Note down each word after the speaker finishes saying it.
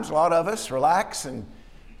A lot of us relax and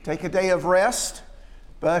take a day of rest,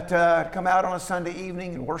 but come out on a Sunday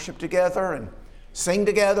evening and worship together and sing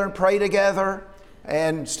together and pray together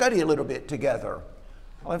and study a little bit together.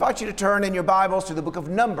 I'll invite you to turn in your Bibles to the book of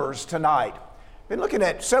Numbers tonight. I've been looking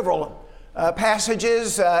at several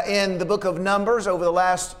passages in the book of Numbers over the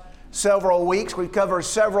last several weeks. We've covered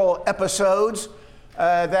several episodes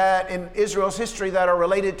that in Israel's history that are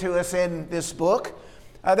related to us in this book.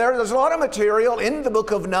 There's a lot of material in the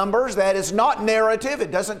book of Numbers that is not narrative.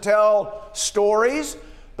 It doesn't tell stories,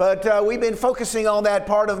 but we've been focusing on that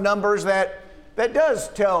part of Numbers that does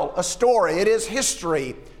tell a story. It is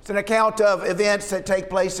history. It's an account of events that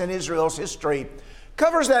take place in Israel's history.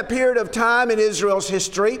 Covers that period of time in Israel's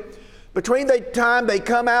history between the time they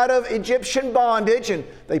come out of Egyptian bondage and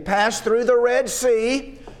they pass through the Red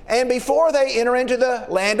Sea and before they enter into the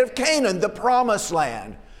land of Canaan, the promised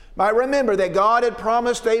land. Might remember that God had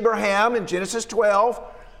promised Abraham in Genesis 12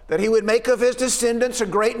 that he would make of his descendants a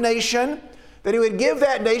great nation, that he would give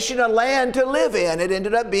that nation a land to live in. It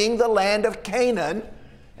ended up being the land of Canaan,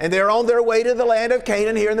 and they're on their way to the land of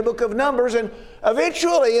Canaan here in the book of Numbers, and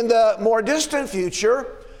eventually in the more distant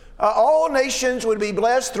future, all nations would be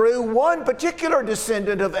blessed through one particular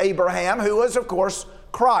descendant of Abraham, who was, of course,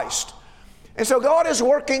 Christ. And so God is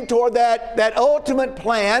working toward that ultimate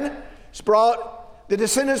plan. He's brought the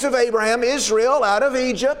descendants of Abraham, Israel, out of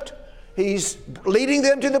Egypt. He's leading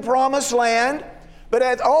them to the promised land.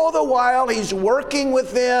 But all the while, he's working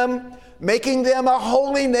with them, making them a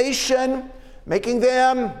holy nation, making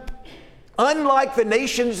them unlike the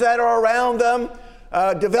nations that are around them,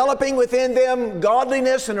 developing within them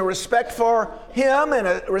godliness and a respect for him and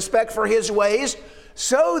a respect for his ways,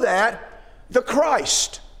 so that the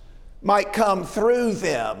Christ might come through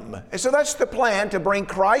them. And so that's the plan, to bring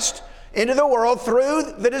Christ into the world through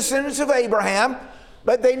the descendants of Abraham,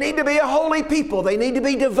 but they need to be a holy people. They need to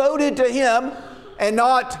be devoted to him and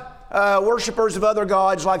not worshipers of other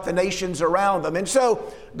gods like the nations around them. And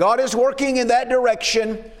so God is working in that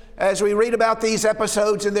direction as we read about these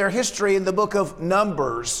episodes in their history in the book of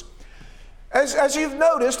Numbers. As you've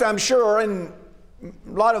noticed, I'm sure, and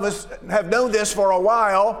a lot of us have known this for a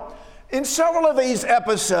while, in several of these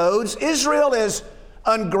episodes, Israel is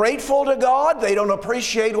ungrateful to God. They don't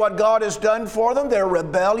appreciate what God has done for them. They're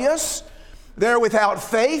rebellious. They're without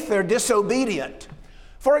faith. They're disobedient.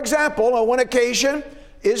 For example, on one occasion,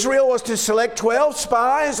 Israel was to select 12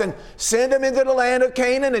 spies and send them into the land of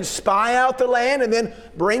Canaan and spy out the land and then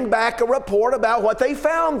bring back a report about what they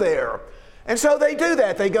found there. And so they do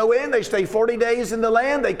that. They go in, they stay 40 days in the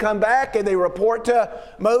land, they come back and they report to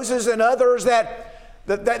Moses and others that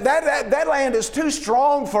land is too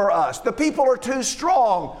strong for us. The people are too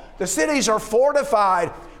strong. The cities are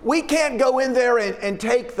fortified. We can't go in there and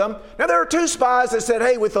take them. Now, there are two spies that said,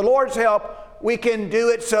 hey, with the Lord's help, we can do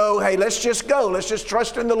it. So, hey, let's just go. Let's just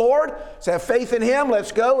trust in the Lord. Let's have faith in him.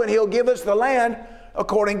 Let's go, and he'll give us the land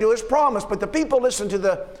according to his promise. But the people listened to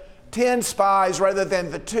the 10 spies rather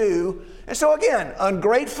than the 2. And so, again,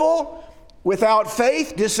 ungrateful, without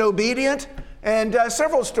faith, disobedient, and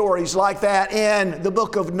several stories like that in the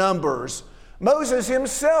book of Numbers. Moses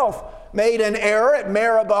himself made an error at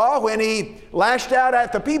Meribah when he lashed out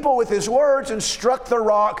at the people with his words and struck the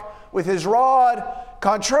rock with his rod,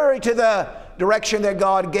 contrary to the direction that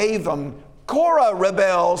God gave him. Korah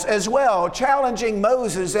rebels as well, challenging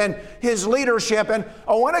Moses and his leadership. And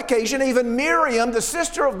on one occasion, even Miriam, the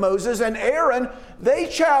sister of Moses, and Aaron, they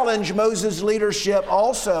challenge Moses' leadership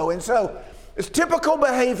also. And so it's typical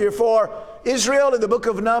behavior for Israel in the book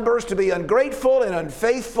of Numbers to be ungrateful and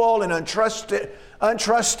unfaithful and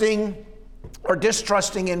untrusting or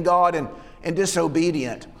distrusting in God and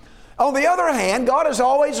disobedient. On the other hand, God is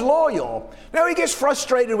always loyal. Now, he gets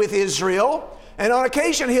frustrated with Israel, and on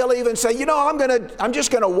occasion he'll even say, I'm just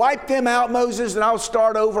going to wipe them out, Moses, and I'll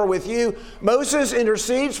start over with you. Moses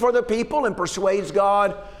intercedes for the people and persuades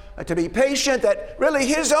God to be patient, that really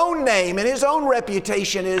his own name and his own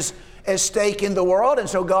reputation is at stake in the world. And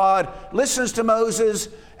so God listens to Moses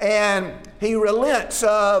and he relents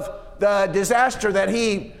of the disaster that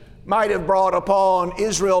he might have brought upon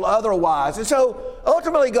Israel otherwise. And so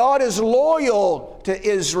ultimately God is loyal to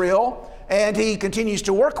Israel, and he continues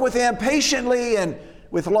to work with them patiently and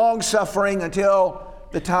with long suffering until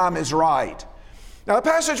the time is right. Now, the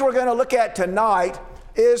passage we're going to look at tonight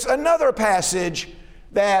is another passage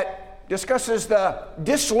that discusses the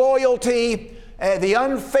disloyalty, the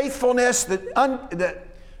unfaithfulness,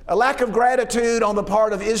 a lack of gratitude on the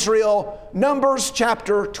part of Israel. Numbers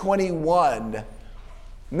chapter 21.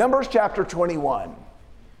 Numbers chapter 21.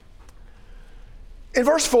 In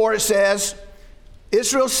verse 4 it says,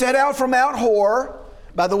 Israel set out from Mount Hor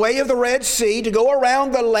by the way of the Red Sea to go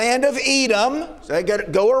around the land of Edom. So they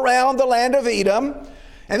go around the land of Edom.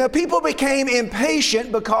 And the people became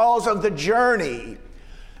impatient because of the journey.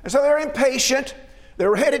 And so they're impatient.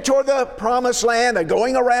 They're headed toward the promised land. They're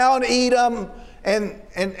going around Edom, and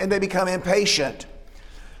they become impatient.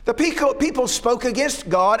 The people spoke against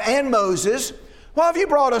God and Moses. Why have you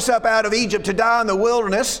brought us up out of Egypt to die in the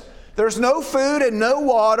wilderness? There's no food and no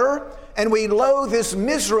water, and we loathe this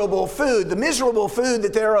miserable food. The miserable food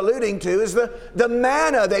that they're alluding to is the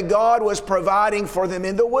manna that God was providing for them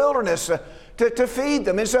in the wilderness to feed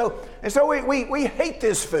them. And so we hate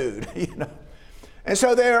this food, you know. And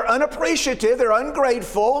so they're unappreciative, they're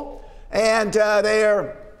ungrateful, and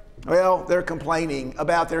they're complaining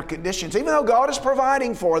about their conditions. Even though God is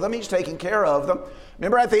providing for them, He's taking care of them.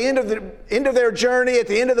 Remember, at the end of their journey, at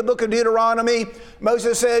the end of the book of Deuteronomy,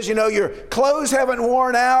 Moses says, you know, your clothes haven't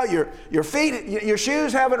worn out, your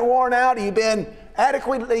shoes haven't worn out, you've been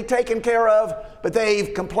adequately taken care of, but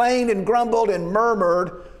they've complained and grumbled and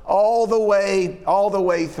murmured all the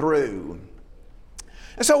way through.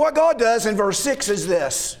 And so what God does in verse 6 is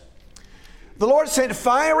this. The Lord sent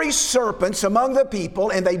fiery serpents among the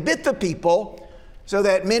people, and they bit the people, so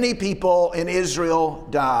that many people in Israel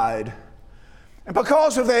died. And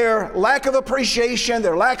because of their lack of appreciation,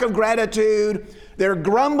 their lack of gratitude, their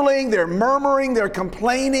grumbling, their murmuring, their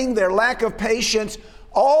complaining, their lack of patience,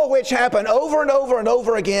 all which happen over and over and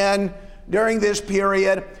over again during this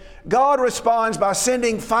period, God responds by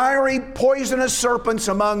sending fiery, poisonous serpents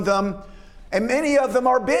among them. And many of them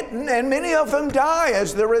are bitten, and many of them die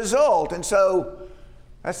as the result. And so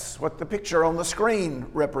that's what the picture on the screen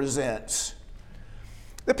represents.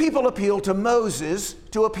 The people appeal to Moses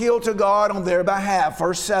to appeal to God on their behalf.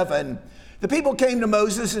 Verse 7. The people came to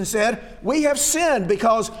Moses and said, "We have sinned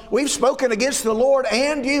because we've spoken against the Lord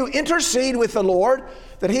and you. Intercede with the Lord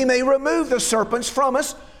that He may remove the serpents from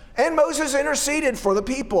us." And Moses interceded for the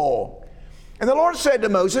people. And the Lord said to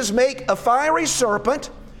Moses, "Make a fiery serpent,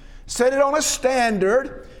 set it on a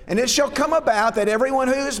standard, and it shall come about that everyone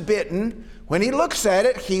who is bitten, when he looks at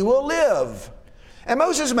it, he will live." And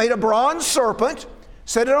Moses made a bronze serpent,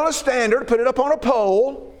 set it on a standard, put it up on a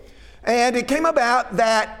pole, and it came about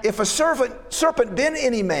that if a serpent bit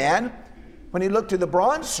any man, when he looked to the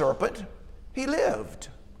bronze serpent, he lived.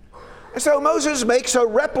 And so Moses makes a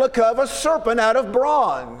replica of a serpent out of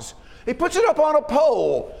bronze. He puts it up on a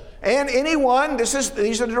pole. And anyone, these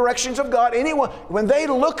are the directions of God, anyone, when they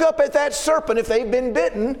look up at that serpent, if they've been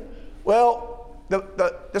bitten, well,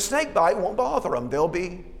 the snake bite won't bother them. They'll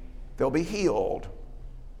be healed.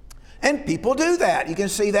 And people do that. You can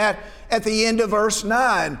see that at the end of verse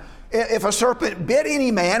 9. If a serpent bit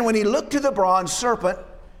any man, when he looked to the bronze serpent,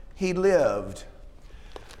 he lived.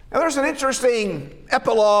 Now there's an interesting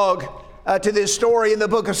epilogue to this story in the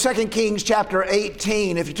book of 2 Kings chapter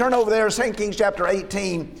 18. If you turn over there, 2 Kings chapter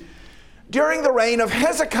 18, during the reign of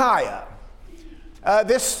Hezekiah,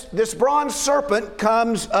 this bronze serpent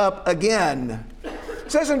comes up again.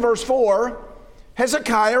 It says in verse 4,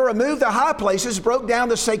 Hezekiah removed the high places, broke down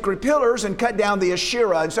the sacred pillars, and cut down the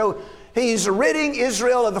Asherah. And so he's ridding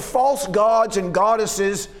Israel of the false gods and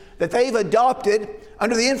goddesses that they've adopted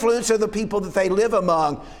under the influence of the people that they live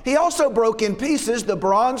among. He also broke in pieces the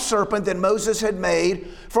bronze serpent that Moses had made,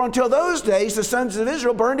 for until those days the sons of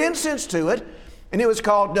Israel burned incense to it, and it was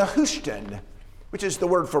called Nehushtan, which is the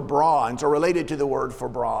word for bronze, or related to the word for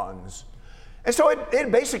bronze. And so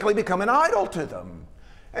it basically become an idol to them.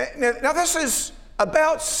 Now this is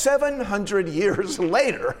about 700 years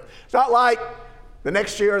later. It's not like the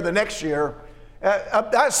next year or the next year.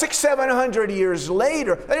 About 600-700 years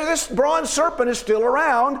later, this bronze serpent is still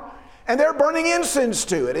around, and they're burning incense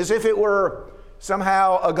to it as if it were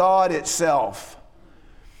somehow a god itself.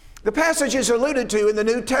 The passage is alluded to in the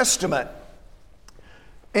New Testament.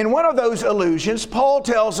 In one of those allusions, Paul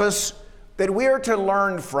tells us that we're to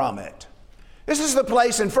learn from it. This is the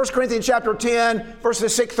place in 1 Corinthians chapter 10,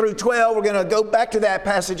 verses 6 through 12. We're going to go back to that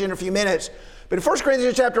passage in a few minutes. But in 1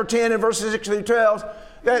 Corinthians chapter 10 and verses 6 through 12,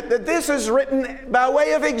 that this is written by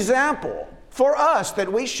way of example for us, that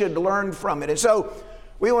we should learn from it. And so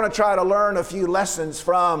we want to try to learn a few lessons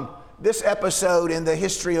from this episode in the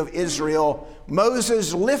history of Israel.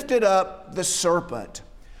 Moses lifted up the serpent.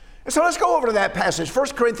 And so let's go over to that passage, 1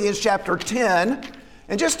 Corinthians chapter 10,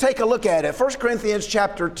 and just take a look at it. 1 Corinthians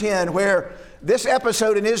chapter 10, where this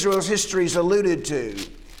episode in Israel's history is alluded to.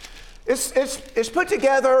 It's put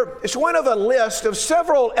together, it's one of a list of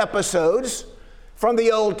several episodes from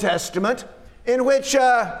the Old Testament in which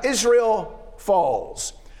Israel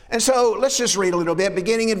falls. And so let's just read a little bit,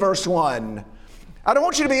 beginning in verse 1. I don't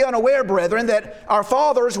want you to be unaware, brethren, that our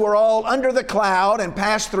fathers were all under the cloud and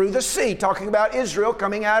passed through the sea, talking about Israel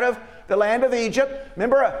coming out of the land of Egypt.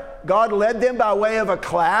 Remember, God led them by way of a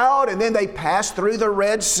cloud, and then they passed through the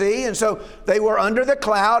Red Sea, and so they were under the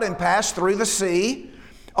cloud and passed through the sea.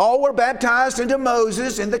 All were baptized into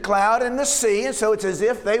Moses in the cloud and the sea, and so it's as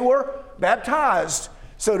if they were baptized,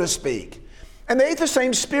 so to speak. And they ate the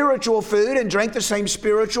same spiritual food and drank the same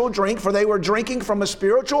spiritual drink, for they were drinking from a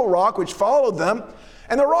spiritual rock which followed them,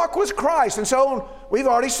 and the rock was Christ. And so we've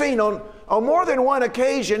already seen on more than one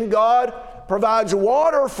occasion, God provides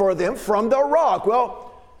water for them from the rock.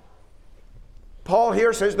 Well, Paul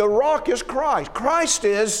here says the rock is Christ. Christ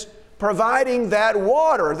is providing that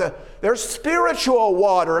water. There's spiritual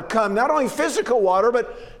water come, not only physical water,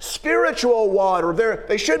 but spiritual water.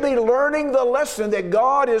 They should be learning the lesson that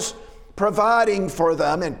God is providing for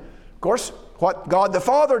them. And of course, what God the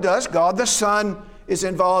Father does, God the Son is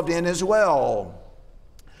involved in as well.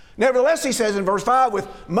 Nevertheless, he says in verse 5, with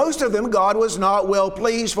most of them God was not well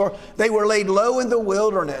pleased, for they were laid low in the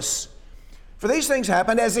wilderness. For these things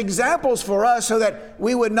happened as examples for us, so that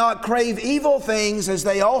we would not crave evil things as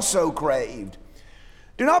they also craved.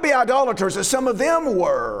 Do not be idolaters, as some of them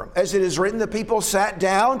were. As it is written, the people sat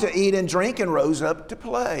down to eat and drink and rose up to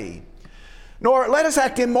play. Nor let us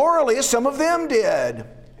act immorally, as some of them did.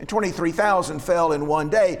 And 23,000 fell in one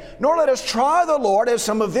day. Nor let us try the Lord, as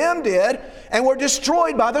some of them did, and were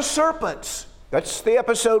destroyed by the serpents. That's the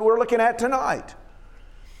episode we're looking at tonight.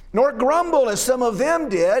 Nor grumble, as some of them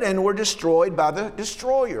did, and were destroyed by the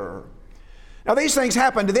destroyer. Now these things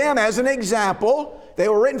happened to them as an example. They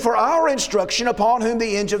were written for our instruction, upon whom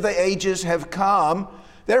the end of the ages have come.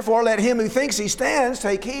 Therefore let him who thinks he stands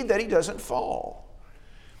take heed that he doesn't fall.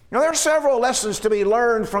 Now, there are several lessons to be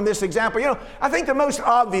learned from this example. I think the most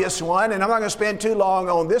obvious one, and I'm not going to spend too long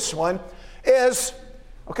on this one, is,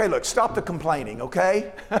 okay, look, stop the complaining,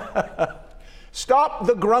 okay? Stop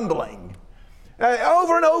the grumbling.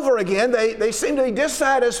 Over and over again, they seem to be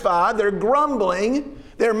dissatisfied. They're grumbling,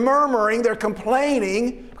 they're murmuring, they're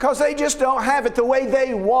complaining because they just don't have it the way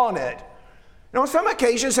they want it. On some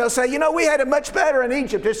occasions, they'll say, we had it much better in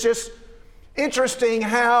Egypt. It's just interesting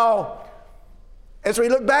how, as we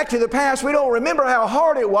look back to the past, we don't remember how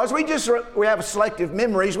hard it was. We have selective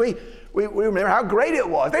memories. We remember how great it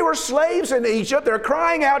was. They were slaves in Egypt. They're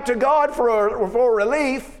crying out to God for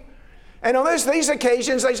relief. And on these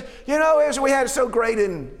occasions, they say, as we had it so great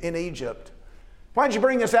in Egypt, why did you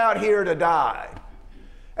bring us out here to die?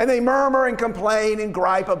 And they murmur and complain and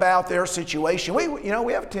gripe about their situation.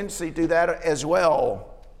 We have a tendency to do that as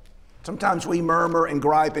well. Sometimes we murmur and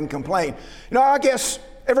gripe and complain. I guess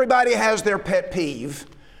everybody has their pet peeve,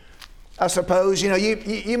 I suppose.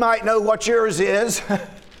 You might know what yours is.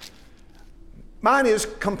 Mine is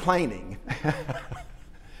complaining.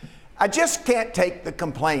 I just can't take the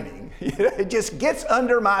complaining. It just gets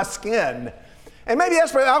under my skin. And maybe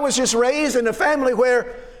that's why I was just raised in a family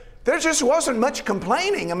where there just wasn't much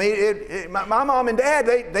complaining. I mean, my mom and dad,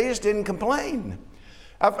 they just didn't complain.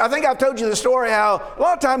 I think I've told you the story how a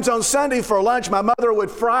lot of times on Sunday for lunch, my mother would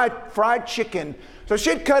fry fried chicken. So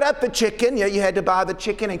she'd cut up the chicken. You had to buy the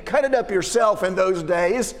chicken and cut it up yourself in those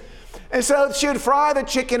days. And so she'd fry the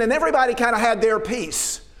chicken, and everybody kind of had their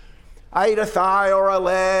piece. I ate a thigh or a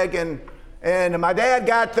leg, and my dad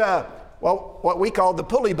got what we call the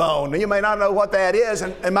pulley bone. You may not know what that is.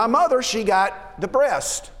 And my mother, she got the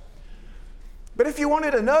breast. But if you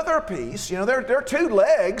wanted another piece, there are two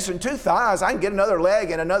legs and two thighs. I can get another leg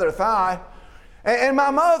and another thigh. And my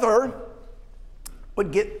mother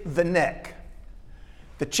would get the neck.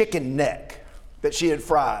 The chicken neck that she had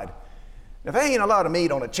fried. Now, there ain't a lot of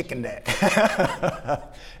meat on a chicken neck.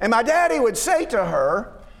 And my daddy would say to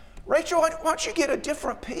her, Rachel, why don't you get a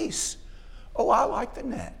different piece? Oh, I like the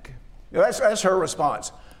neck. That's her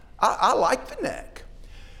response. I like the neck.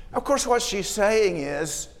 Of course, what she's saying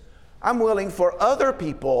is, I'm willing for other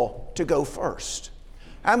people to go first.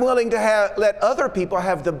 I'm willing to let other people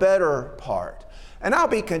have the better part. And I'll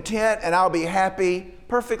be content and I'll be happy,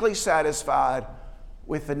 perfectly satisfied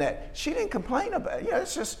with the neck. She didn't complain about it.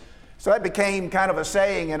 It's just, so that became kind of a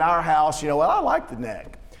saying in our house, well, I like the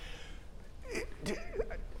neck.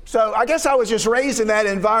 So I guess I was just raised in that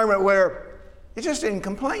environment where you just didn't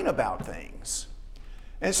complain about things.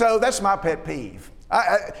 And so that's my pet peeve.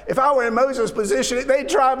 If I were in Moses' position, they'd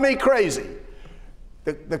drive me crazy.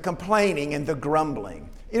 The complaining and the grumbling.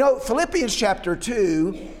 Philippians chapter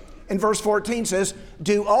 2 in verse 14 says,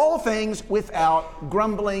 do all things without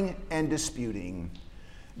grumbling and disputing.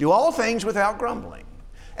 Do all things without grumbling.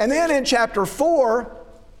 And then in chapter 4,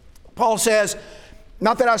 Paul says,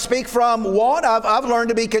 not that I speak from want, I've learned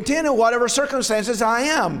to be content in whatever circumstances I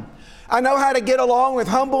am. I know how to get along with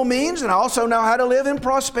humble means, and I also know how to live in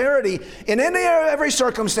prosperity. In any or every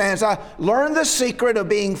circumstance, I learned the secret of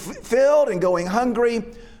being filled and going hungry,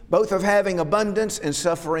 both of having abundance and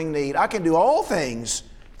suffering need. I can do all things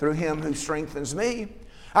through Him who strengthens me.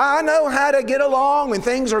 I know how to get along when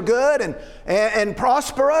things are good and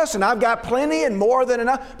prosperous, and I've got plenty and more than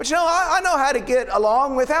enough. But I know how to get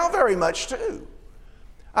along without very much too.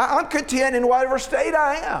 I'm content in whatever state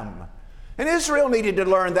I am. And Israel needed to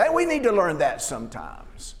learn that. We need to learn that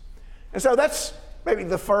sometimes. And so that's maybe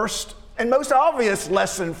the first and most obvious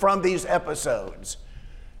lesson from these episodes.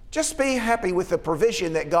 Just be happy with the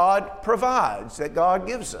provision that God provides, that God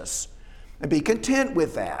gives us, and be content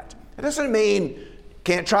with that. It doesn't mean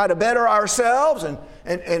can't try to better ourselves and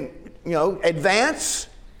advance,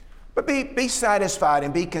 but be satisfied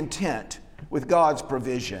and be content with God's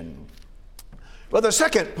provision. Well, the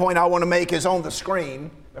second point I want to make is on the screen.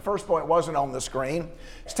 The first point wasn't on the screen.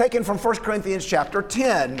 It's taken from 1 Corinthians chapter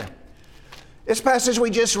 10. This passage we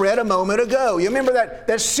just read a moment ago. You remember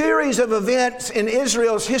that series of events in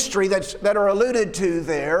Israel's history that are alluded to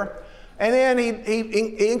there. And then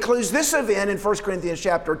he includes this event in 1 Corinthians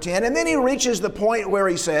chapter 10. And then he reaches the point where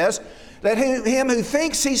he says, "Let him who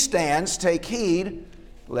thinks he stands take heed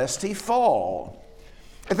lest he fall."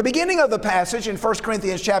 At the beginning of the passage in 1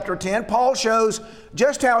 Corinthians chapter 10, Paul shows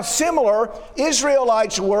just how similar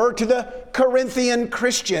Israelites were to the Corinthian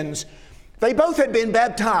Christians. They both had been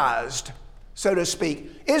baptized, so to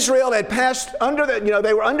speak. Israel had passed under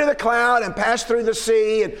they were under the cloud and passed through the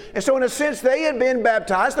sea. And so in a sense, they had been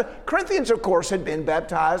baptized. The Corinthians, of course, had been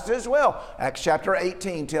baptized as well. Acts chapter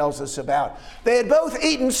 18 tells us about. They had both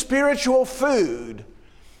eaten spiritual food.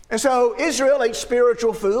 And so Israel ate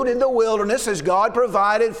spiritual food in the wilderness as God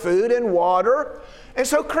provided food and water. And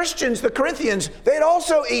so Christians, the Corinthians, they had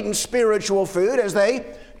also eaten spiritual food as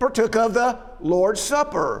they partook of the Lord's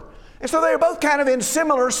Supper. And so they were both kind of in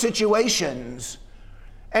similar situations.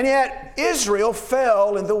 And yet Israel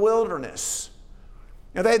fell in the wilderness.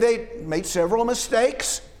 Now they made several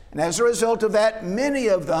mistakes, and as a result of that, many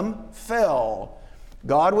of them fell.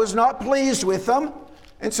 God was not pleased with them.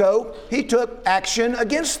 And so He took action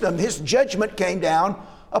against them. His judgment came down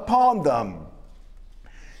upon them.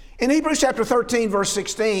 In Hebrews chapter 13, verse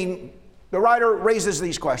 16, the writer raises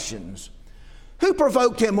these questions. Who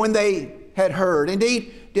provoked him when they had heard?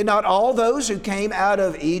 Indeed, did not all those who came out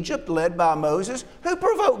of Egypt led by Moses? Who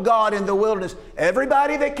provoked God in the wilderness?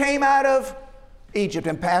 Everybody that came out of Egypt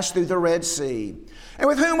and passed through the Red Sea. And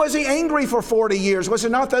with whom was He angry for 40 years? Was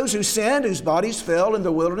it not those who sinned, whose bodies fell in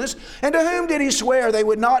the wilderness? And to whom did He swear they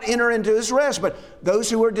would not enter into His rest, but those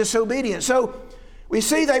who were disobedient? So we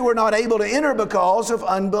see they were not able to enter because of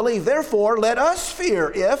unbelief. Therefore, let us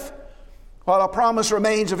fear if, while a promise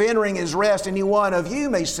remains of entering His rest, any one of you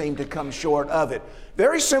may seem to come short of it.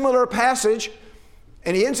 Very similar passage,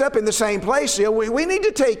 and he ends up in the same place. We need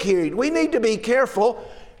to take heed. We need to be careful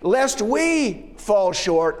lest we fall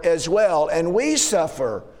short as well and we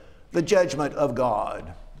suffer the judgment of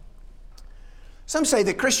God. Some say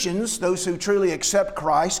that Christians, those who truly accept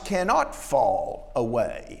Christ, cannot fall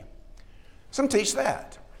away. Some teach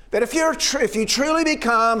that if you truly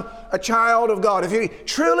become a child of God, if you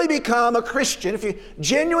truly become a Christian, if you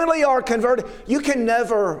genuinely are converted, you can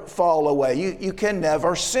never fall away. You can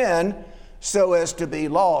never sin so as to be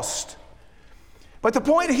lost. But the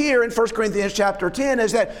point here in 1 Corinthians chapter 10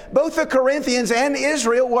 is that both the Corinthians and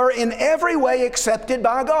Israel were in every way accepted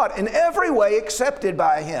by God, in every way accepted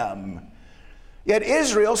by Him. Yet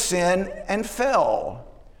Israel sinned and fell,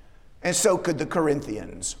 and so could the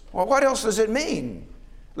Corinthians. Well, what else does it mean?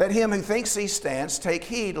 Let him who thinks he stands take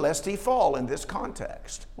heed lest he fall in this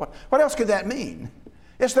context. What else could that mean?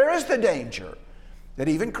 Yes, there is the danger that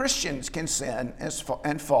even Christians can sin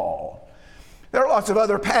and fall. There are lots of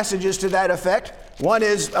other passages to that effect. One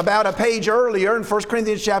is about a page earlier in 1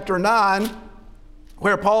 Corinthians chapter 9,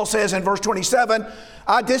 where Paul says in verse 27,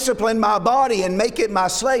 I discipline my body and make it my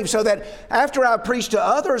slave, so that after I preach to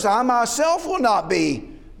others, I myself will not be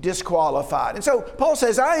disqualified. And so Paul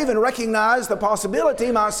says, I even recognize the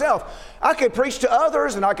possibility myself. I could preach to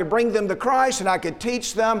others and I could bring them to Christ and I could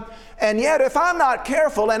teach them. And yet if I'm not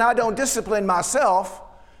careful and I don't discipline myself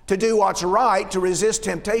to do what's right, to resist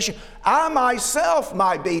temptation, I myself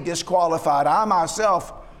might be disqualified. I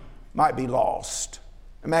myself might be lost.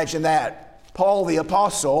 Imagine that. Paul the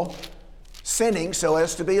apostle sinning so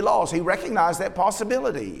as to be lost. He recognized that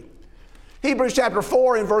possibility. Hebrews chapter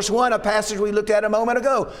 4 and verse 1, a passage we looked at a moment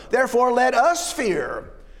ago. Therefore, let us fear.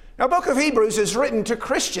 Now, the book of Hebrews is written to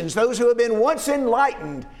Christians, those who have been once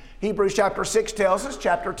enlightened. Hebrews chapter 6 tells us,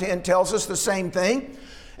 chapter 10 tells us the same thing.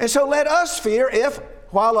 And so let us fear if,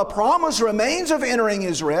 while a promise remains of entering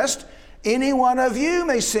His rest, any one of you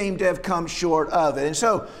may seem to have come short of it. And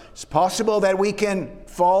so it's possible that we can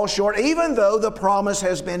fall short, even though the promise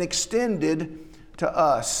has been extended to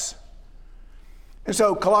us. And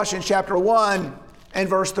so Colossians chapter 1 and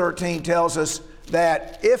verse 13 tells us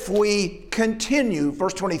that if we continue,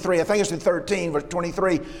 verse 23, I think it's in 13, verse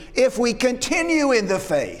 23, if we continue in the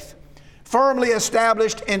faith, firmly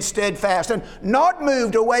established and steadfast, and not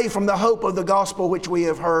moved away from the hope of the gospel which we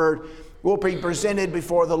have heard, will be presented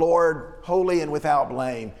before the Lord holy and without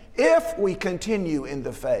blame, if we continue in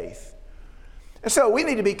the faith. And so we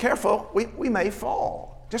need to be careful. We may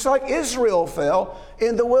fall, just like Israel fell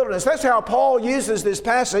in the wilderness. That's how Paul uses this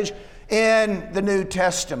passage in the New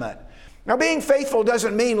Testament. Now, being faithful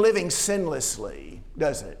doesn't mean living sinlessly,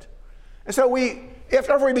 does it? And so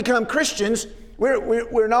after we become Christians,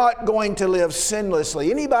 we're not going to live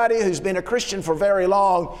sinlessly. Anybody who's been a Christian for very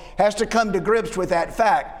long has to come to grips with that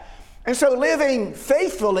fact. And so living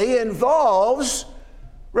faithfully involves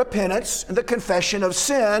repentance and the confession of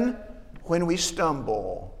sin when we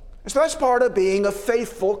stumble. And so that's part of being a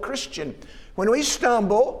faithful Christian. When we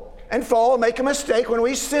stumble and fall and make a mistake, when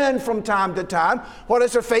we sin from time to time, what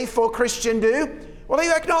does a faithful Christian do? Well, he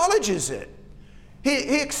acknowledges it.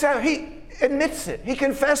 He admits it. He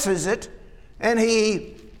confesses it. And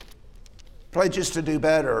he pledges to do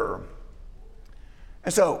better.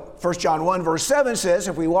 And so 1 John 1 verse 7 says,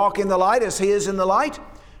 if we walk in the light as he is in the light,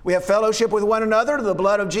 we have fellowship with one another. The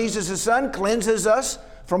blood of Jesus, his son, cleanses us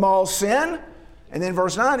from all sin. And then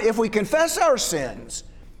verse 9, if we confess our sins,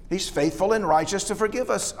 he's faithful and righteous to forgive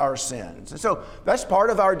us our sins. And so that's part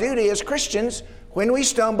of our duty as Christians when we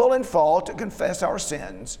stumble and fall, to confess our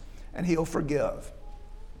sins, and he'll forgive.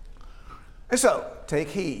 And so take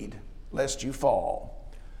heed lest you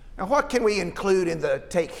fall. Now, what can we include in the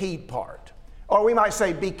take heed part? Or we might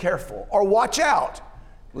say be careful or watch out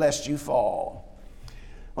lest you fall.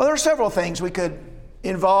 Well, there are several things we could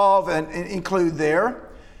involve and include there.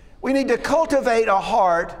 We need to cultivate a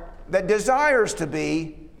heart that desires to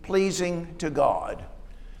be pleasing to God.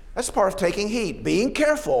 That's part of taking heed. Being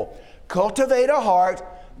careful. Cultivate a heart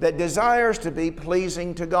that desires to be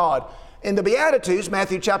pleasing to God. In the Beatitudes,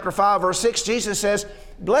 Matthew chapter 5, verse 6, Jesus says,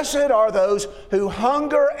 blessed are those who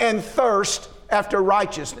hunger and thirst after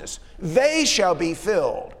righteousness. They shall be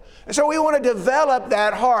filled. And so we want to develop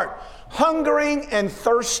that heart, hungering and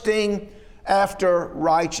thirsting after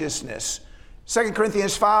righteousness. 2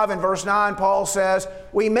 Corinthians 5 and verse 9, Paul says,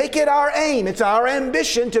 we make it our aim, it's our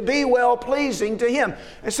ambition to be well-pleasing to him.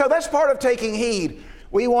 And so that's part of taking heed.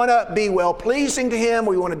 We want to be well-pleasing to him.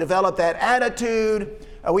 We want to develop that attitude.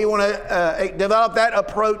 We want to develop that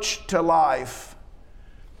approach to life.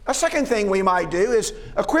 A second thing we might do is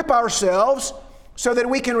equip ourselves so that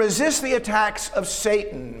we can resist the attacks of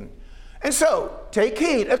Satan. And so, take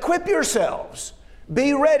heed, equip yourselves.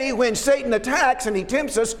 Be ready when Satan attacks and he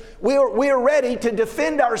tempts us. We're ready to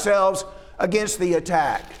defend ourselves against the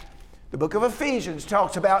attack. The book of Ephesians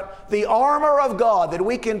talks about the armor of God that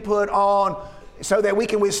we can put on so that we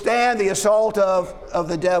can withstand the assault of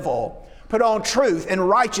the devil. Put on truth and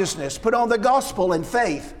righteousness. Put on the gospel and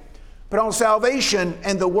faith. Put on salvation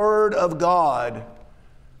and the word of God.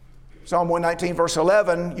 Psalm 119 verse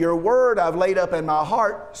 11, your word I've laid up in my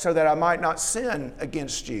heart so that I might not sin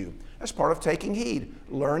against you. That's part of taking heed.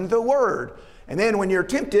 Learn the word. And then when you're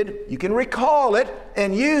tempted, you can recall it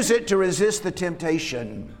and use it to resist the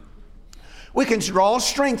temptation. We can draw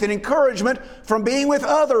strength and encouragement from being with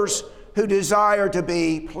others who desire to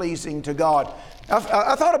be pleasing to God.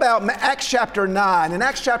 I thought about Acts chapter 9. In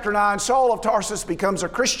Acts chapter 9, Saul of Tarsus becomes a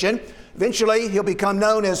Christian. Eventually, he'll become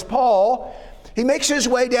known as Paul. He makes his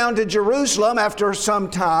way down to Jerusalem after some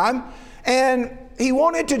time, and he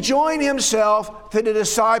wanted to join himself to the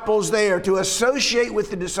disciples there, to associate with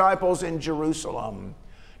the disciples in Jerusalem.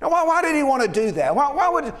 Now, why did he want to do that? Why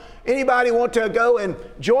would anybody want to go and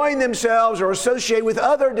join themselves or associate with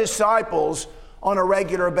other disciples on a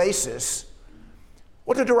regular basis?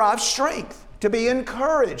 Well, to derive strength, to be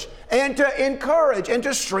encouraged, and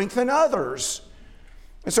to strengthen others.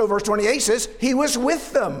 And so verse 28 says, he was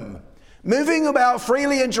with them, moving about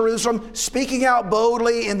freely in Jerusalem, speaking out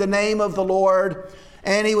boldly in the name of the Lord.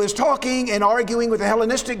 And he was talking and arguing with the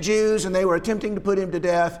Hellenistic Jews, and they were attempting to put him to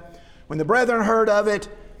death. When the brethren heard of it,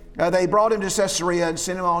 they brought him to Caesarea and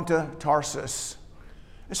sent him on to Tarsus.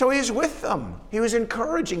 And so he was with them. He was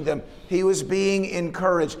encouraging them. He was being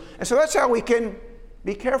encouraged. And so that's how we can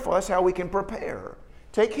be careful. That's how we can prepare.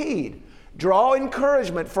 Take heed. Draw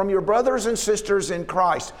encouragement from your brothers and sisters in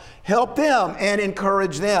Christ. Help them and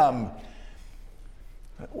encourage them.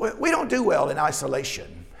 We don't do well in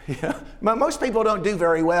isolation. Most people don't do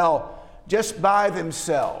very well just by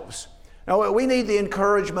themselves. Now, we need the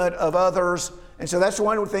encouragement of others, and so that's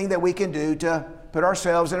one thing that we can do to put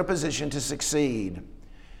ourselves in a position to succeed.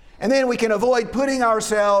 And then we can avoid putting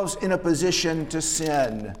ourselves in a position to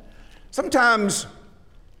sin. Sometimes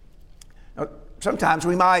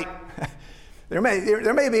we might, there may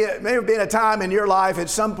have been a time in your life at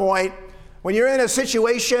some point when you're in a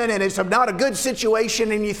situation and it's not a good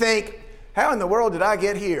situation and you think, how in the world did I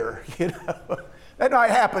get here? That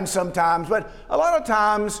might happen sometimes, but a lot of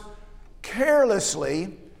times,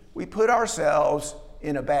 carelessly, we put ourselves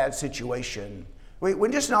in a bad situation. We're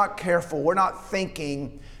just not careful. We're not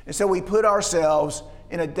thinking. And so we put ourselves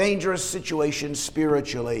in a dangerous situation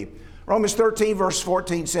spiritually. Romans 13 verse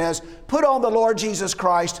 14 says, "Put on the Lord Jesus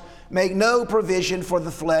Christ, make no provision for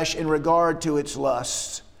the flesh in regard to its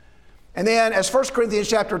lusts." And then, as 1 Corinthians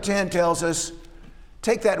chapter 10 tells us,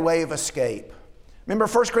 take that way of escape. Remember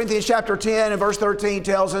 1 Corinthians chapter 10 and verse 13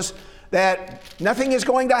 tells us that nothing is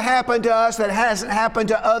going to happen to us that hasn't happened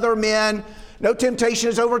to other men. No temptation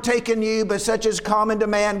has overtaken you, but such is common to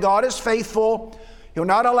man. God is faithful. He'll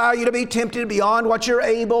not allow you to be tempted beyond what you're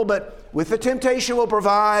able, but with the temptation will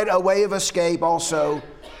provide a way of escape also,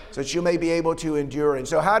 so that you may be able to endure. And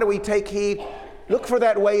so how do we take heed? Look for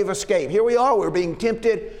that way of escape. Here we are, we're being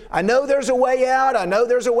tempted. I know there's a way out. I know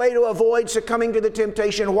there's a way to avoid succumbing to the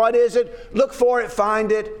temptation. What is it? Look for it,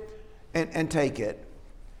 find it, and take it.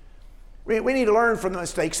 We need to learn from the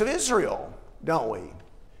mistakes of Israel, don't we?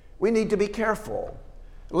 We need to be careful,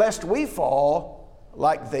 lest we fall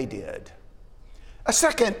like they did. A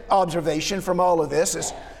second observation from all of this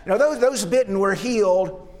is, those bitten were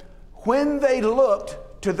healed when they looked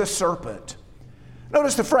to the serpent.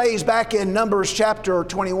 Notice the phrase back in Numbers chapter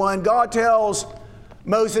 21. God tells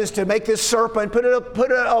Moses to make this serpent, put it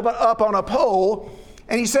up on a pole,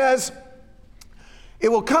 and he says, it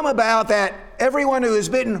will come about that everyone who is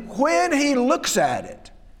bitten, when he looks at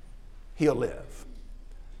it, he'll live.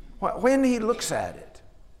 When he looks at it,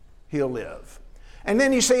 he'll live. And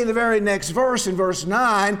then you see in the very next verse, in verse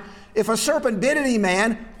 9, if a serpent bit any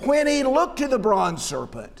man, when he looked to the bronze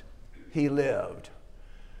serpent, he lived.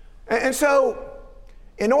 And so,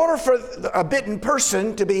 in order for a bitten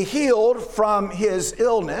person to be healed from his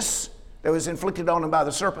illness that was inflicted on him by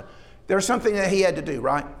the serpent, there's something that he had to do,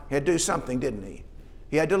 right? He had to do something, didn't he?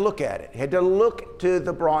 He had to look at it. He had to look to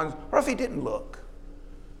the bronze. What if he didn't look?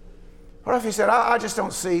 What if he said, I just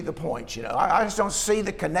don't see the point, I just don't see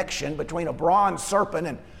the connection between a bronze serpent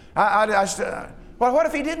and well, what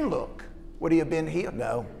if he didn't look? Would he have been healed?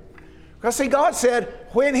 No. Because see, God said,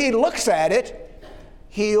 when he looks at it,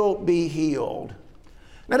 he'll be healed.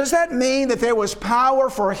 Now, does that mean that there was power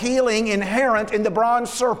for healing inherent in the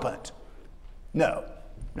bronze serpent? No.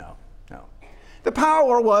 The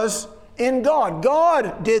power was in God.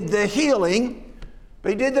 God did the healing,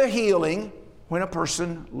 but he did the healing when a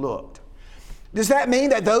person looked. Does that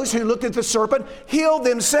mean that those who looked at the serpent healed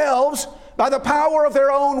themselves by the power of their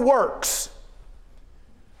own works?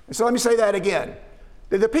 And so let me say that again.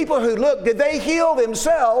 Did the people who looked, did they heal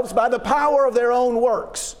themselves by the power of their own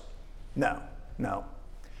works? No.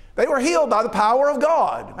 They were healed by the power of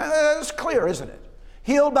God. That's clear, isn't it?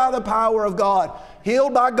 Healed by the power of God.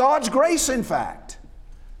 Healed by God's grace, in fact,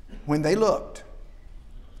 when they looked.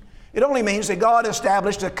 It only means that God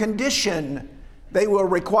established a condition they were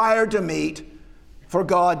required to meet for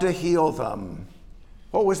God to heal them.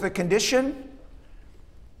 What was the condition?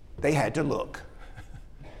 They had to look.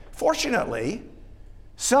 Fortunately,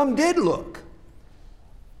 some did look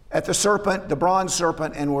at the serpent, the bronze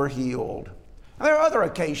serpent, and were healed. And there are other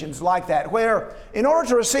occasions like that where, in order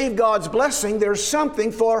to receive God's blessing, there's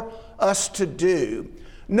something for us to do.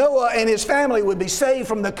 Noah and his family would be saved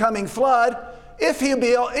from the coming flood if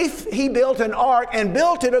he built an ark and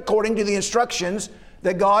built it according to the instructions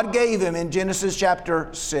that God gave him in Genesis chapter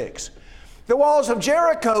 6. The walls of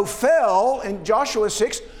Jericho fell in Joshua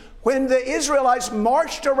 6 when the Israelites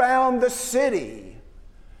marched around the city.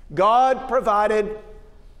 God provided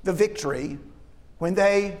the victory when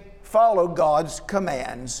they followed God's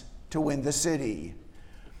commands to win the city.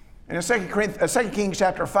 In 2 Kings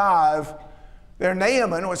chapter 5, there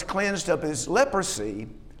Naaman was cleansed of his leprosy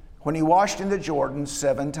when he washed in the Jordan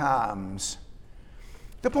 7 times.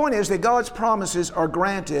 The point is that God's promises are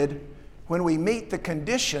granted when we meet the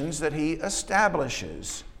conditions that he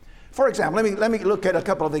establishes. For example, let me look at a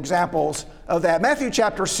couple of examples of that. Matthew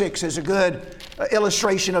chapter 6 is a good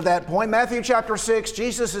illustration of that point. Matthew chapter 6,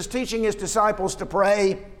 Jesus is teaching his disciples to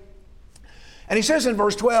pray. And he says in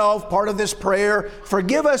verse 12, part of this prayer,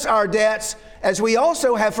 forgive us our debts as we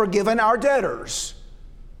also have forgiven our debtors.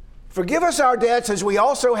 Forgive us our debts as we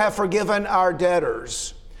also have forgiven our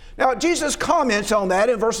debtors. Now, Jesus comments on that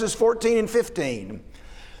in verses 14 and 15.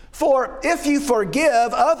 For if you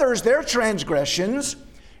forgive others their transgressions,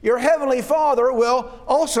 your heavenly Father will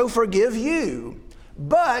also forgive you.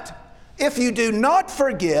 But if you do not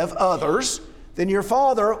forgive others, then your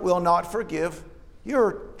Father will not forgive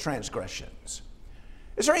your transgressions.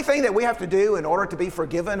 Is there anything that we have to do in order to be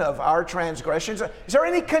forgiven of our transgressions? Is there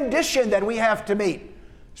any condition that we have to meet?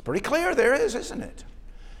 It's pretty clear there is, isn't it?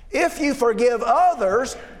 If you forgive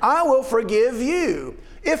others, I will forgive you.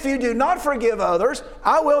 If you do not forgive others,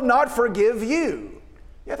 I will not forgive you.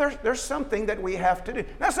 Yeah, there's something that we have to do.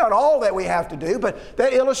 That's not all that we have to do, but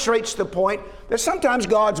that illustrates the point that sometimes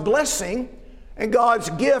God's blessing and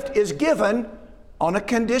God's gift is given on a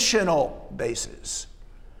conditional basis.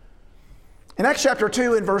 In Acts chapter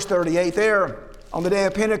 2 and verse 38, there on the day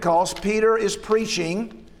of Pentecost, Peter is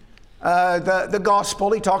preaching the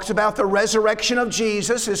gospel. He talks about the resurrection of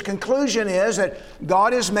Jesus. His conclusion is that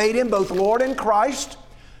God has made him both Lord and Christ.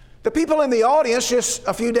 The people in the audience just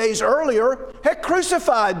a few days earlier had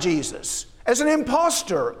crucified Jesus as an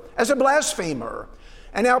impostor, as a blasphemer.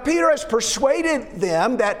 And now Peter has persuaded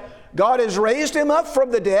them that God has raised him up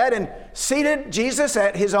from the dead and seated Jesus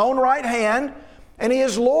at his own right hand, and he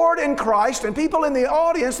is Lord and Christ. And people in the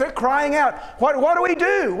audience, they're crying out, what do we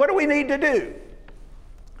do? What do we need to do?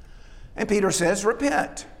 And Peter says,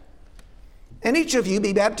 repent. And each of you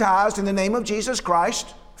be baptized in the name of Jesus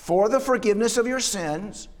Christ for the forgiveness of your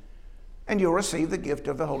sins, and you'll receive the gift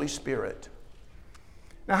of the Holy Spirit.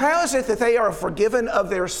 Now, how is it that they are forgiven of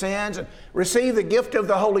their sins and receive the gift of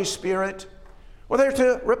the Holy Spirit? Well, they're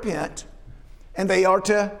to repent, and they are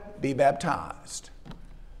to be baptized.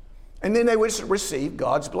 And then they would receive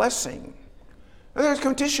God's blessing. Now, there's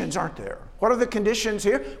conditions, aren't there? What are the conditions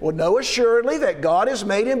here? Well, know assuredly that God has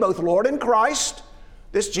made him both Lord and Christ.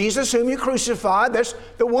 This Jesus whom you crucified, that's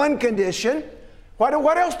the one condition.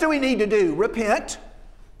 What else do we need to do? Repent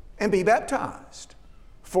and be baptized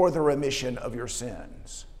for the remission of your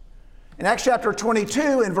sins. In Acts chapter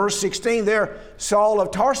 22 and verse 16 there, Saul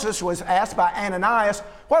of Tarsus was asked by Ananias,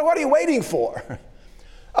 what are you waiting for?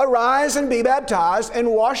 Arise and be baptized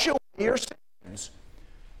and wash away your sins.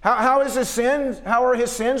 How are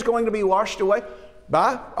his sins going to be washed away?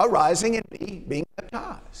 By arising and being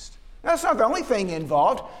baptized. That's not the only thing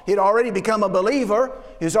involved. He'd already become a believer.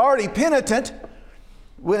 He was already penitent,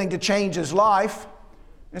 willing to change his life.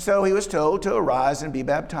 And so he was told to arise and be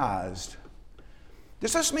baptized.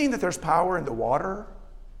 Does this mean that there's power in the water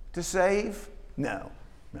to save? No.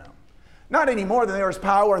 Not any more than there is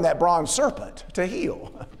power in that bronze serpent to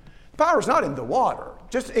heal. The power is not in the water,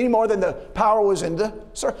 just any more than the power was in the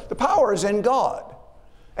serpent. The power is in God.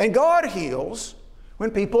 And God heals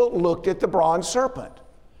when people looked at the bronze serpent.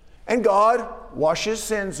 And God washes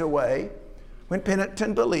sins away when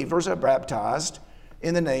penitent believers are baptized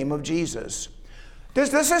in the name of Jesus. Does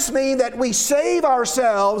this mean that we save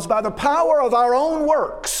ourselves by the power of our own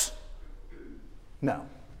works? No.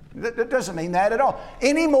 That doesn't mean that at all.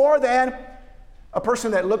 Any more than a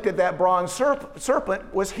person that looked at that bronze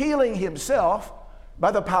serpent was healing himself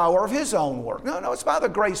by the power of his own work. No, it's by the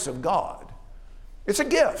grace of God. It's a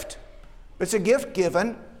gift. It's a gift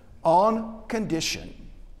given on condition.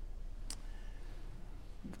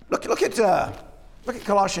 Look at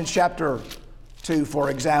Colossians chapter 2, for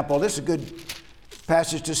example. This is a good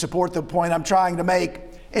passage to support the point I'm trying to make.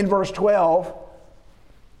 In verse 12,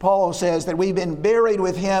 Paul says that we've been buried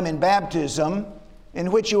with him in baptism, in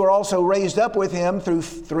which you are also raised up with him through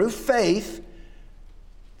faith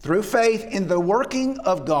in the working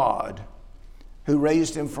of God who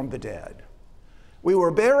raised him from the dead. We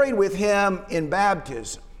were buried with him in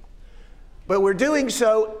baptism, but we're doing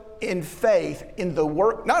so in faith in the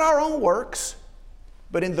work, not our own works,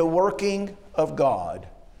 but in the working of God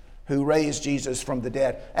who raised Jesus from the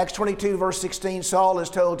dead. Acts 22 verse 16, Saul is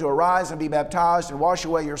told to arise and be baptized and wash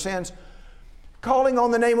away your sins, calling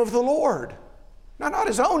on the name of the Lord. Now, not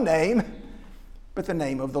his own name, but the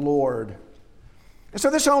name of the Lord. And so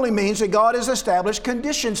this only means that God has established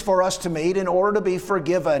conditions for us to meet in order to be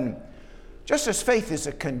forgiven, just as faith is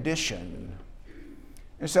a condition.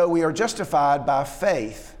 And so we are justified by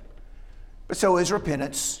faith, but so is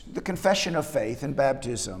repentance, the confession of faith, and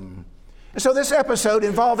baptism. And so this episode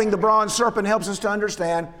involving the bronze serpent helps us to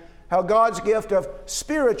understand how God's gift of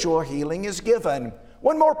spiritual healing is given.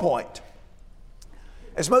 One more point.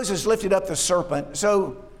 As Moses lifted up the serpent,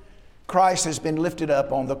 so Christ has been lifted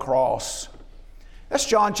up on the cross. That's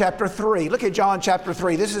John chapter 3. Look at John chapter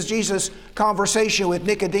 3. This is Jesus' conversation with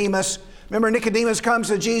Nicodemus. Remember, Nicodemus comes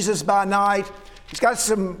to Jesus by night. He's got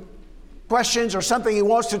some questions or something he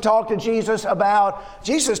wants to talk to Jesus about.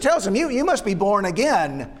 Jesus tells him, you must be born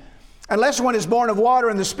again. Unless one is born of water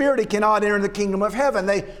and the Spirit, he cannot enter the kingdom of heaven.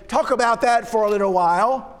 They talk about that for a little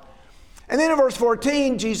while. And then in verse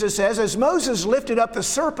 14, Jesus says, as Moses lifted up the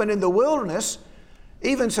serpent in the wilderness,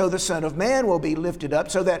 even so the Son of Man will be lifted up,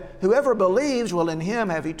 so that whoever believes will in him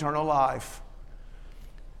have eternal life.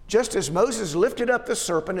 Just as Moses lifted up the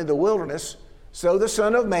serpent in the wilderness, so the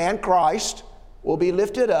Son of Man, Christ, will be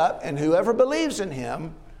lifted up, and whoever believes in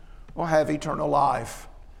him will have eternal life.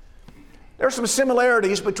 There are some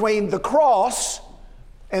similarities between the cross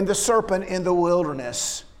and the serpent in the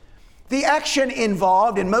wilderness. The action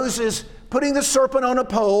involved in Moses putting the serpent on a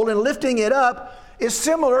pole and lifting it up is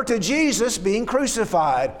similar to Jesus being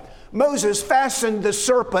crucified. Moses fastened the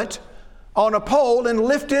serpent on a pole and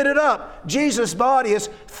lifted it up. Jesus' body is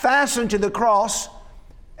fastened to the cross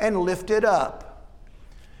and lifted up.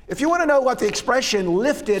 If you want to know what the expression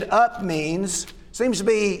lifted up means, it seems to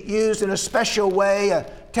be used in a special way, a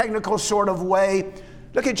technical sort of way.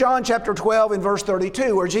 Look at John chapter 12 and verse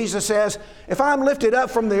 32, where Jesus says, if I'm lifted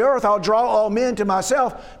up from the earth, I'll draw all men to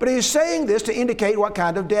myself. But he's saying this to indicate what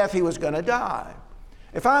kind of death he was going to die.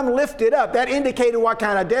 If I'm lifted up, that indicated what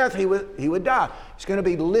kind of death he would die. He's going to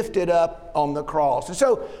be lifted up on the cross. And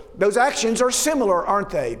so those actions are similar, aren't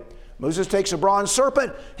they? Moses takes a bronze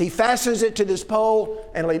serpent, he fastens it to this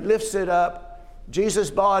pole, and he lifts it up.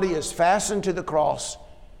 Jesus' body is fastened to the cross,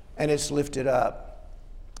 and it's lifted up.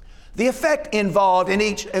 The effect involved in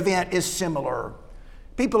each event is similar.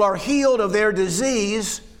 People are healed of their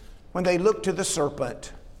disease when they look to the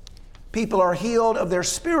serpent. People are healed of their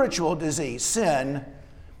spiritual disease, sin,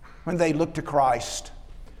 when they look to Christ.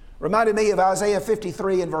 Reminded me of Isaiah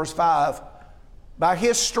 53 and verse 5. By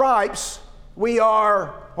his stripes we are,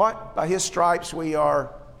 what? By his stripes we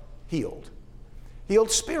are healed.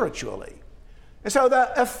 Healed spiritually. And so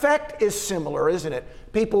the effect is similar, isn't it?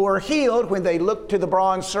 People are healed when they look to the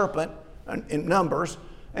bronze serpent in Numbers,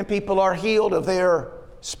 and people are healed of their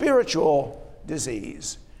spiritual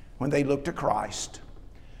disease when they look to Christ.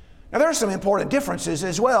 Now there are some important differences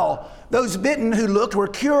as well. Those bitten who looked were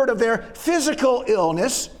cured of their physical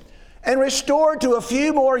illness and restored to a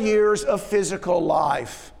few more years of physical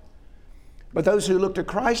life. But those who look to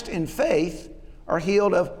Christ in faith are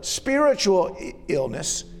healed of spiritual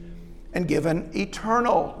illness and given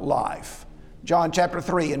eternal life. John chapter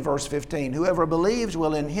 3 and verse 15, whoever believes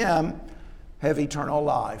will in him have eternal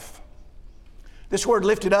life. This word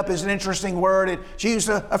lifted up is an interesting word. It's used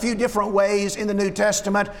a few different ways in the New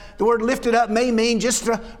Testament. The word lifted up may mean just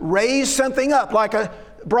to raise something up, like a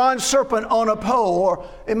bronze serpent on a pole, or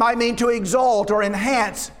it might mean to exalt or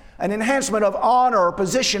enhance, an enhancement of honor, or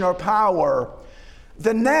position, or power.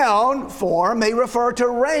 The noun form may refer to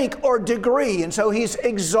rank or degree, and so he's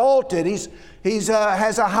exalted. He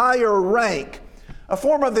has a higher rank. A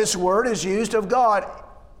form of this word is used of God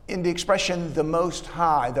in the expression the Most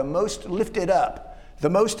High, the most lifted up, the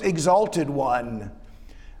most exalted one.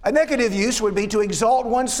 A negative use would be to exalt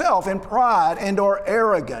oneself in pride and or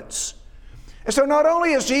arrogance. And so not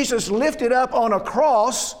only is Jesus lifted up on a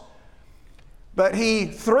cross, but he,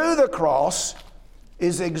 through the cross,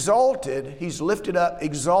 is exalted. He's lifted up,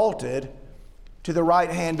 exalted to the right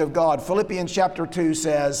hand of God. Philippians chapter 2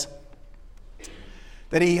 says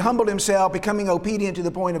that he humbled himself, becoming obedient to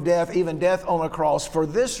the point of death, even death on a cross. For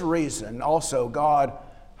this reason also God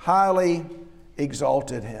highly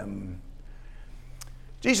exalted him.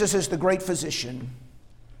 Jesus is the great physician.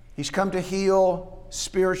 He's come to heal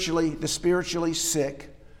the spiritually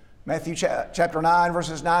sick. Matthew chapter 9,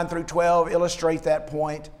 verses 9 through 12 illustrate that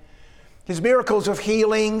point. His miracles of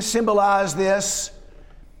healing symbolize this.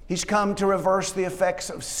 He's come to reverse the effects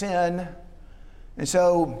of sin. And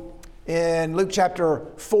so in Luke chapter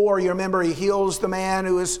 4, you remember he heals the man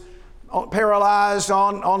who is paralyzed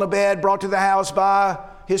on a bed, brought to the house by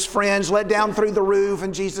his friends, let down through the roof,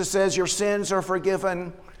 and Jesus says, your sins are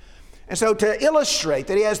forgiven. And so to illustrate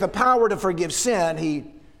that he has the power to forgive sin,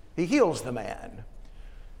 he heals the man.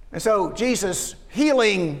 And so Jesus'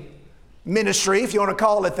 healing ministry, if you want to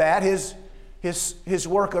call it that, his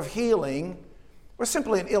work of healing was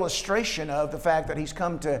simply an illustration of the fact that he's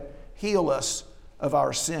come to heal us of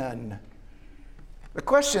our sin. The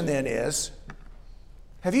question then is,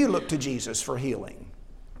 have you looked to Jesus for healing?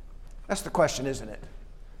 That's the question, isn't it?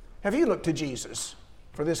 Have you looked to Jesus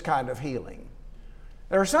for this kind of healing?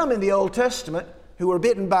 There are some in the Old Testament who were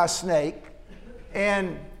bitten by a snake,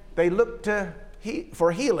 and they looked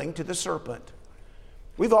for healing to the serpent.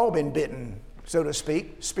 We've all been bitten, so to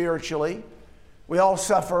speak, spiritually. We all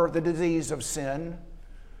suffer the disease of sin.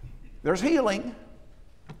 There's healing.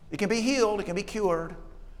 It can be healed. It can be cured.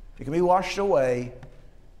 It can be washed away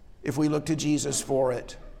if we look to Jesus for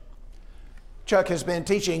it. Chuck has been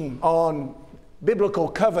teaching on biblical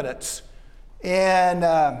covenants in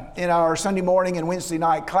our Sunday morning and Wednesday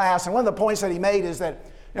night class. And one of the points that he made is that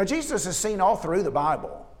Now, Jesus is seen all through the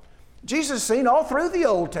Bible. Jesus is seen all through the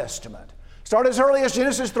Old Testament. Start as early as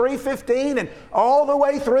Genesis 3:15, and all the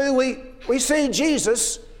way through we see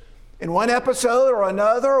Jesus in one episode or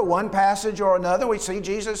another, or one passage or another. We see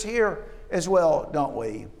Jesus here as well, don't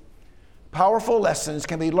we? Powerful lessons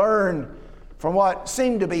can be learned from what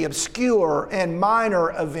seem to be obscure and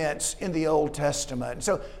minor events in the Old Testament.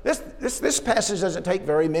 So this passage doesn't take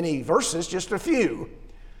very many verses, just a few.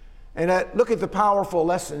 And look at the powerful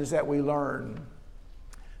lessons that we learn.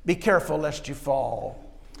 Be careful lest you fall.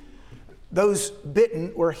 Those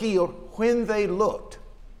bitten were healed when they looked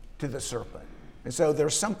to the serpent. And so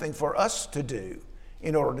there's something for us to do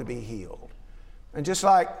in order to be healed. And just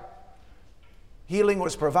like healing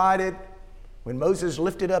was provided when Moses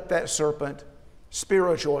lifted up that serpent,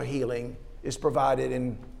 spiritual healing is provided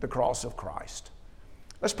in the cross of Christ.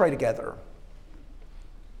 Let's pray together.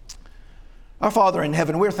 Our Father in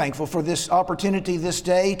heaven, we're thankful for this opportunity this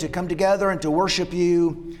day to come together and to worship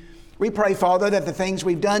you. We pray, Father, that the things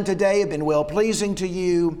we've done today have been well-pleasing to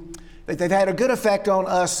you, that they've had a good effect on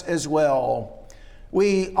us as well.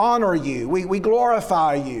 We honor you. We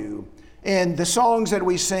glorify you in the songs that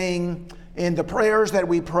we sing, in the prayers that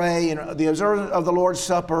we pray, in the observance of the Lord's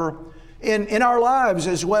Supper, in our lives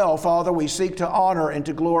as well, Father. We seek to honor and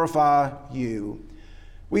to glorify you.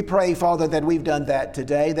 We pray, Father, that we've done that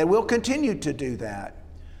today, that we'll continue to do that.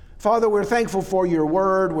 Father, we're thankful for your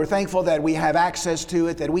word. We're thankful that we have access to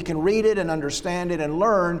it, that we can read it and understand it and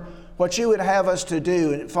learn what you would have us to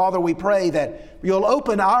do. And Father, we pray that you'll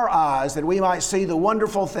open our eyes that we might see the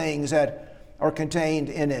wonderful things that are contained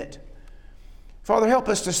in it. Father, help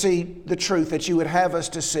us to see the truth that you would have us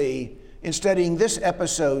to see in studying this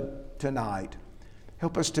episode tonight.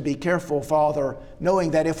 Help us to be careful, Father, knowing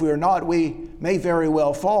that if we are not, we may very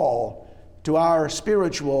well fall to our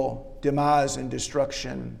spiritual demise and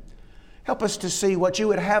destruction. Help us to see what you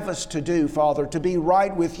would have us to do, Father, to be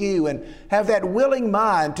right with you and have that willing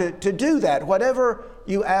mind to do that, whatever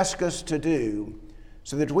you ask us to do,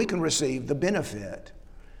 so that we can receive the benefit.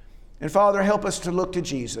 And Father, help us to look to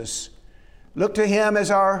Jesus. Look to him as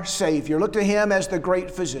our Savior. Look to him as the great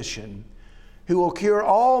physician who will cure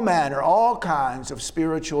all manner, all kinds of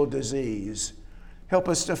spiritual disease. Help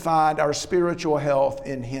us to find our spiritual health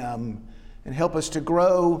in him, and help us to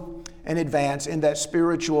grow and advance in that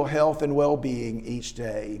spiritual health and well-being each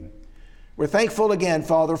day. We're thankful again,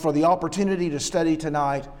 Father, for the opportunity to study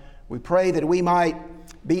tonight. We pray that we might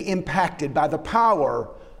be impacted by the power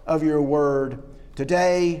of your word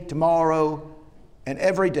today, tomorrow, and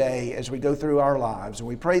every day as we go through our lives. And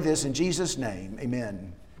we pray this in Jesus' name.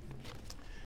 Amen.